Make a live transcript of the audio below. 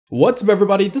What's up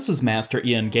everybody, this is Master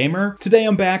Ian Gamer. Today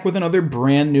I'm back with another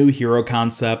brand new hero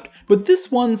concept, but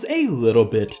this one's a little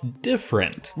bit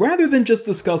different. Rather than just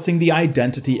discussing the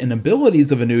identity and abilities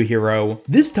of a new hero,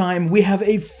 this time we have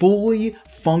a fully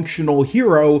functional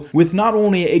hero with not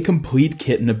only a complete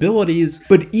kit and abilities,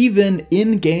 but even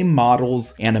in-game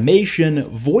models, animation,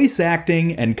 voice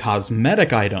acting, and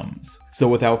cosmetic items. So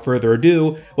without further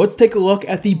ado, let's take a look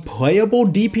at the playable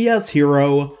DPS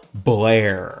hero,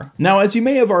 Blair. Now, as you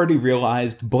may have already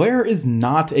realized, Blair is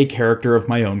not a character of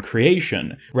my own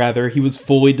creation. Rather, he was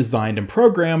fully designed and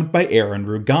programmed by Aaron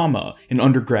Rugama, an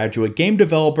undergraduate game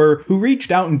developer who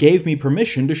reached out and gave me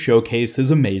permission to showcase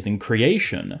his amazing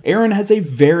creation. Aaron has a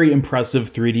very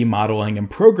impressive 3D modeling and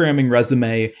programming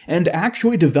resume, and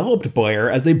actually developed Blair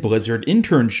as a Blizzard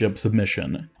internship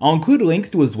submission. I'll include links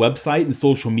to his website and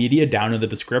social media down in the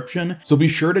description, so be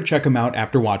sure to check him out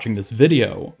after watching this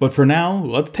video. But for now,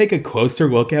 let's take a closer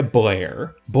look at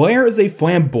Blair. Blair is a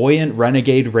flamboyant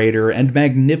renegade raider and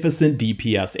magnificent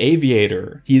DPS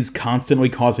aviator. He is constantly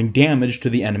causing damage to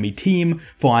the enemy team,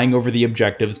 flying over the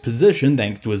objective's position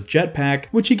thanks to his jetpack,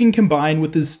 which he can combine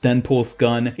with his Sten Pulse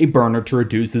gun, a burner to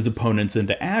reduce his opponents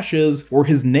into ashes, or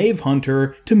his Knave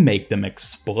Hunter to make them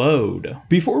explode.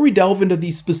 Before we delve into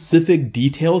the specific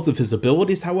details of his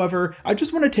abilities, however, I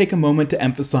just want to take a moment to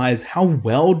emphasize how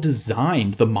well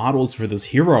designed the models for this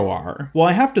hero are. While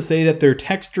I have to say that their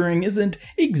texturing isn't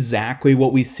exactly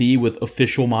what we see with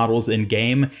official models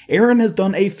in-game, Aaron has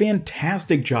done a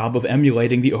fantastic job of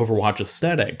emulating the Overwatch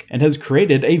aesthetic, and has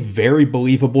created a very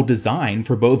believable design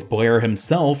for both Blair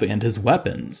himself and his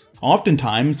weapons.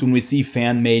 Oftentimes, when we see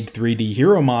fan-made 3D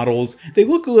hero models, they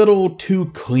look a little too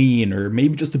clean or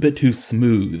maybe just a bit too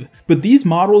smooth. But these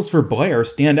models for Blair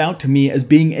stand out to me as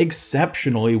being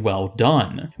exceptionally well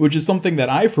done, which is something that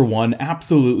I, for one,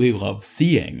 absolutely love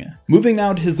seeing. Moving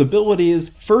now to his abilities,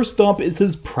 first up is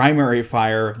his primary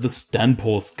fire, the Sten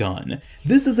Pulse gun.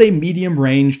 This is a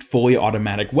medium-ranged, fully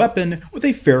automatic weapon with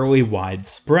a fairly wide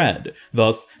spread,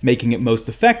 thus making it most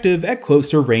effective at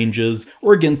closer ranges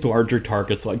or against larger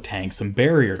targets like tanks and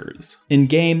barriers.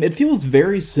 In-game, it feels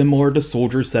very similar to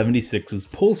Soldier 76's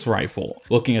Pulse Rifle.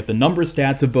 Looking at the number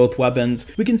stats of both weapons,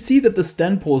 we can see that the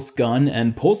Sten Pulse gun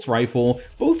and Pulse Rifle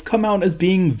both come out as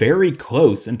being very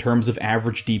close in terms of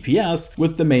average DPS,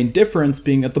 with the main difference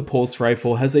being that the Pulse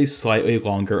Rifle has a slightly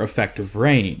longer effective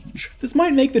range. This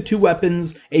might make the two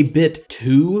weapons a bit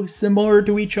too similar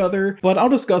to each other, but I'll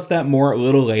discuss that more a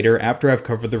little later after I've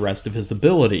covered the rest of his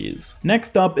abilities.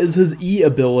 Next up is his E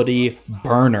ability,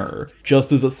 Burner.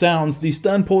 Just as it sounds, the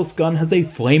Sten Pulse gun has a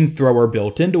flamethrower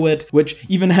built into it, which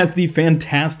even has the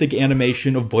fantastic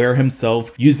animation of Blair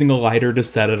himself using a lighter to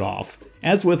set it off.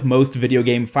 As with most video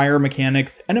game fire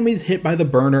mechanics, enemies hit by the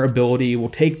burner ability will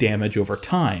take damage over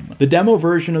time. The demo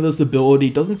version of this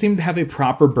ability doesn't seem to have a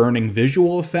proper burning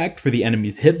visual effect for the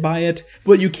enemies hit by it,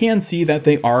 but you can see that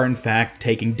they are in fact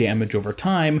taking damage over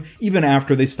time, even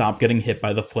after they stop getting hit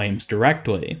by the flames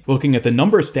directly. Looking at the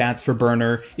number stats for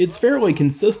burner, it's fairly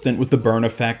consistent with the burn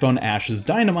effect on Ash's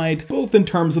dynamite, both in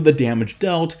terms of the damage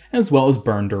dealt as well as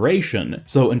burn duration.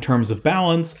 So in terms of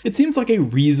balance, it seems like a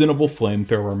reasonable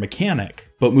flamethrower mechanic.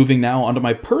 But moving now onto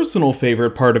my personal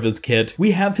favorite part of his kit,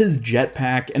 we have his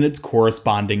jetpack and its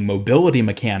corresponding mobility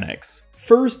mechanics.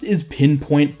 First is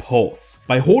Pinpoint Pulse.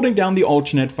 By holding down the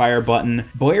alternate fire button,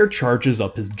 Blair charges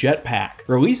up his jetpack.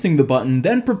 Releasing the button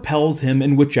then propels him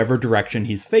in whichever direction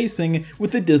he's facing,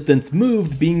 with the distance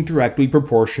moved being directly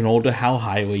proportional to how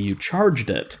highly you charged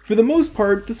it. For the most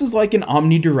part, this is like an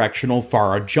omnidirectional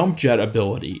Pharah jump jet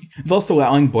ability, thus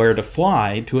allowing Blair to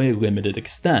fly to a limited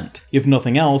extent. If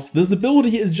nothing else, this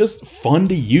ability is just fun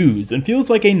to use and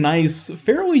feels like a nice,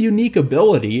 fairly unique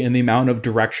ability in the amount of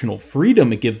directional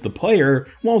freedom it gives the player,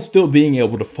 while still being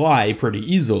able to fly pretty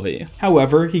easily.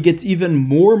 However, he gets even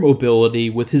more mobility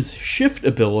with his shift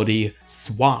ability,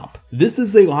 Swap. This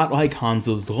is a lot like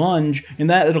Hanzo's lunge in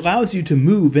that it allows you to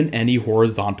move in any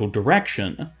horizontal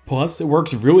direction. Plus, it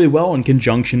works really well in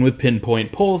conjunction with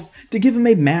Pinpoint Pulse to give him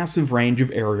a massive range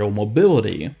of aerial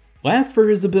mobility. Last for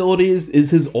his abilities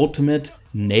is his ultimate,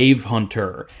 Knave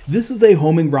Hunter. This is a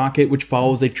homing rocket which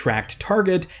follows a tracked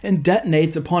target and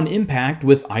detonates upon impact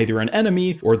with either an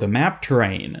enemy or the map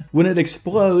terrain. When it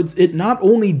explodes, it not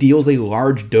only deals a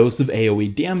large dose of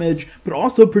AoE damage, but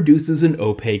also produces an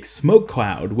opaque smoke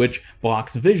cloud, which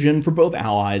blocks vision for both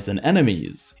allies and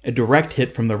enemies. A direct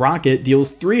hit from the rocket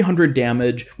deals 300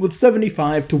 damage with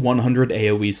 75 to 100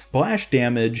 AoE splash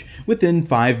damage within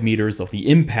 5 meters of the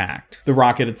impact. The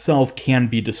rocket itself can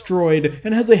be destroyed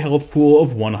and has a health pool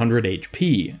of 100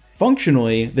 HP.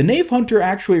 Functionally, the Knave Hunter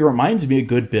actually reminds me a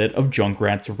good bit of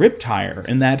Junkrat's Riptire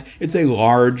in that it's a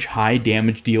large, high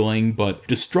damage dealing, but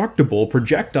destructible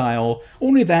projectile,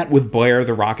 only that with Blair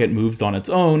the rocket moves on its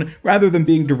own rather than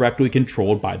being directly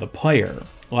controlled by the player.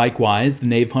 Likewise, the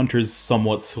Knave Hunter's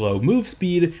somewhat slow move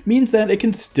speed means that it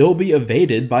can still be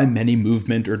evaded by many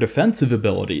movement or defensive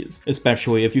abilities,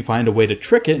 especially if you find a way to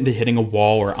trick it into hitting a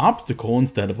wall or obstacle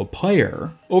instead of a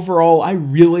player. Overall, I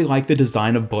really like the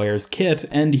design of Blair's kit,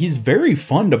 and he's very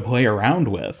fun to play around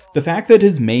with. The fact that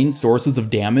his main sources of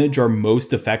damage are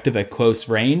most effective at close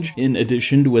range, in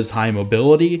addition to his high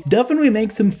mobility, definitely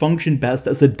makes him function best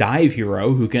as a dive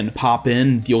hero who can pop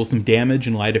in, deal some damage,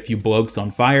 and light a few blokes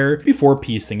on fire before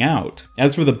piecing out.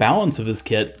 As for the balance of his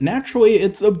kit, naturally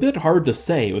it's a bit hard to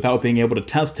say without being able to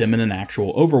test him in an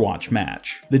actual Overwatch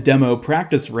match. The demo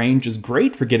practice range is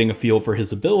great for getting a feel for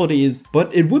his abilities,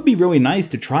 but it would be really nice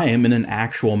to try him in an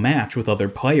actual match with other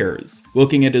players.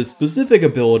 Looking at his specific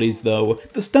abilities though,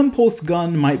 the stem pulse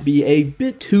gun might be a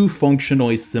bit too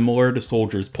functionally similar to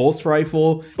Soldier's pulse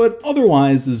rifle, but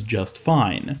otherwise is just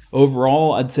fine.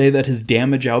 Overall, I'd say that his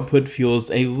damage output feels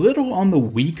a little on the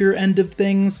weaker end of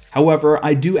things. However,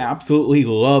 I do absolutely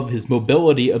love his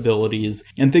mobility abilities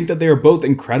and think that they are both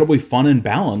incredibly fun and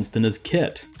balanced in his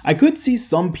kit. I could see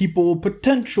some people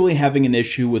potentially having an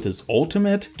issue with his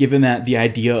ultimate, given that the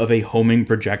idea of a homing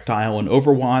projectile in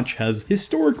Overwatch has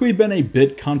historically been a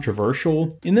bit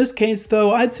controversial. In this case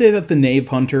though, I'd say that the Knave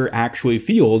Hunter actually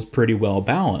feels pretty well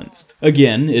balanced.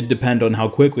 Again, it'd depend on how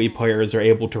quickly players are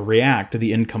able to react to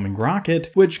the incoming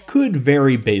rocket, which could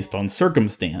vary based on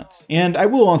circumstance. And I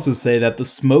will also say that the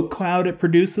smoke cloud it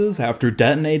produces after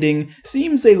detonating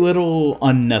seems a little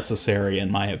unnecessary in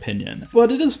my opinion,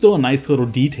 but it is still a nice little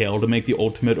detail to make the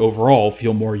ultimate overall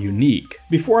feel more unique.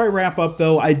 Before I wrap up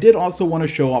though, I did also want to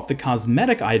show off the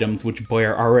cosmetic items which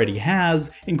Blair already has,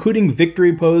 including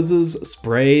victory poses,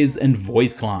 sprays, and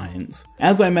voice lines.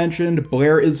 As I mentioned,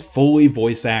 Blair is fully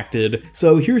voice acted,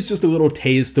 so here's just a little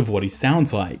taste of what he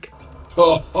sounds like.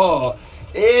 Ho ho!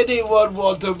 Anyone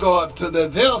want to go up to the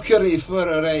Valkyrie for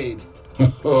a ride?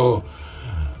 Oh,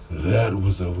 that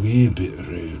was a wee bit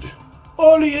rude.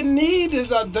 All you need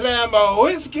is a dram of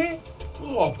whiskey.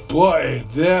 Oh boy,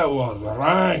 that was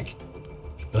rank.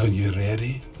 Are you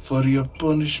ready for your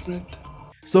punishment?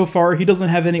 So far, he doesn't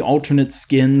have any alternate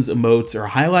skins, emotes, or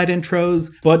highlight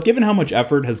intros, but given how much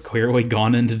effort has clearly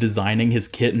gone into designing his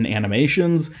kit and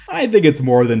animations, I think it's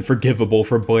more than forgivable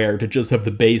for Blair to just have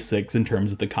the basics in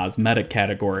terms of the cosmetic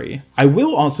category. I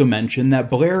will also mention that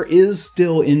Blair is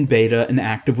still in beta and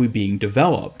actively being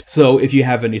developed, so if you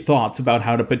have any thoughts about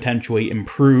how to potentially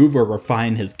improve or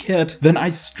refine his kit, then I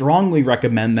strongly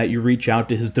recommend that you reach out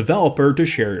to his developer to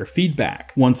share your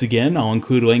feedback. Once again, I'll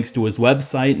include links to his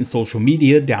website and social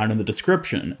media down in the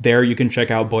description. There you can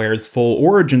check out Blair's full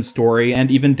origin story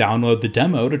and even download the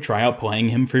demo to try out playing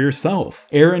him for yourself.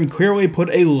 Aaron clearly put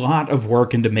a lot of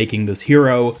work into making this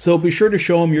hero, so be sure to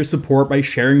show him your support by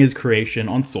sharing his creation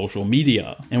on social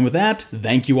media. And with that,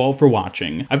 thank you all for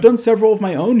watching. I've done several of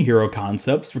my own hero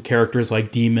concepts for characters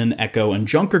like Demon, Echo, and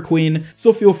Junker Queen,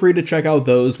 so feel free to check out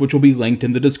those, which will be linked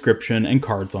in the description and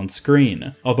cards on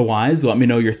screen. Otherwise, let me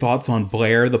know your thoughts on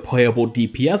Blair, the playable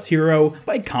DPS hero,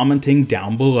 by commenting down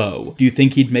below. Do you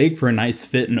think he'd make for a nice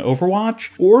fit in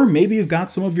Overwatch? Or maybe you've got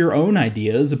some of your own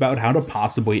ideas about how to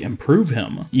possibly improve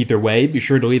him. Either way, be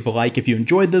sure to leave a like if you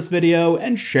enjoyed this video,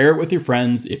 and share it with your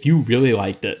friends if you really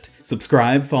liked it.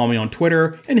 Subscribe, follow me on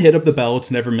Twitter, and hit up the bell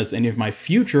to never miss any of my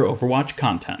future Overwatch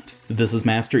content. This is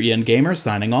Master Ian Gamer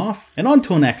signing off, and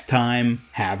until next time,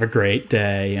 have a great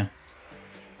day.